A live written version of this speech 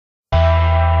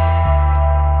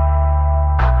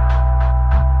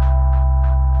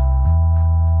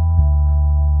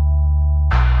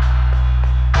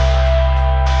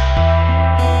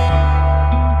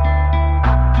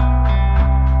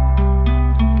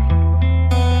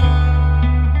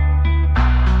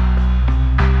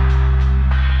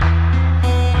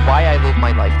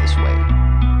this way.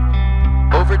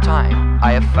 Over time,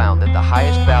 I have found that the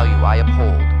highest value I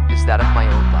uphold is that of my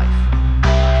own life.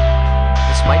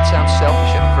 This might sound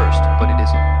selfish at first, but it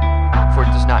isn't, for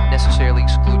it does not necessarily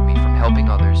exclude me from helping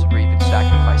others or even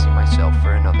sacrificing myself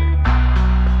for another.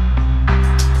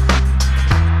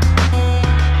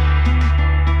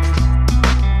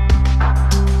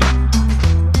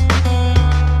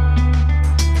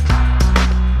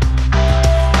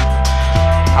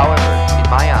 However, in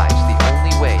my eyes, the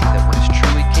only way that one is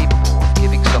truly capable of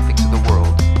giving something to the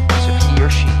world is if he or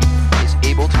she is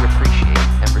able to appreciate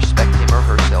and respect him or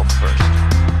herself first.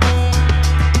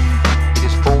 It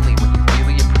is only when you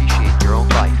really appreciate your own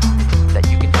life that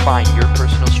you can find your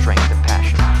personal strength and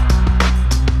passion.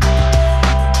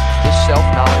 This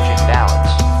self-knowledge and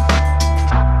balance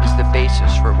is the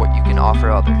basis for what you can offer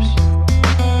others.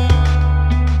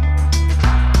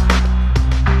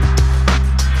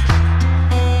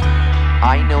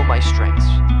 I know my strengths,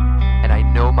 and I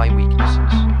know my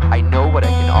weaknesses. I know what I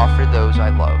can offer those I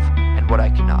love, and what I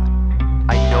cannot.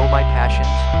 I know my passions,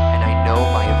 and I know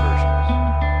my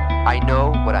aversions. I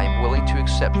know what I am willing to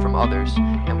accept from others,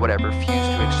 and what I refuse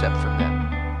to accept from them.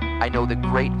 I know the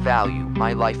great value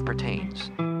my life pertains,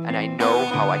 and I know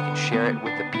how I can share it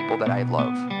with the people that I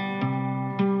love.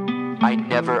 I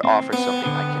never offer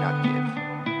something I cannot give,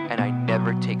 and I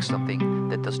never take something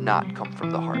that does not come from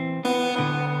the heart.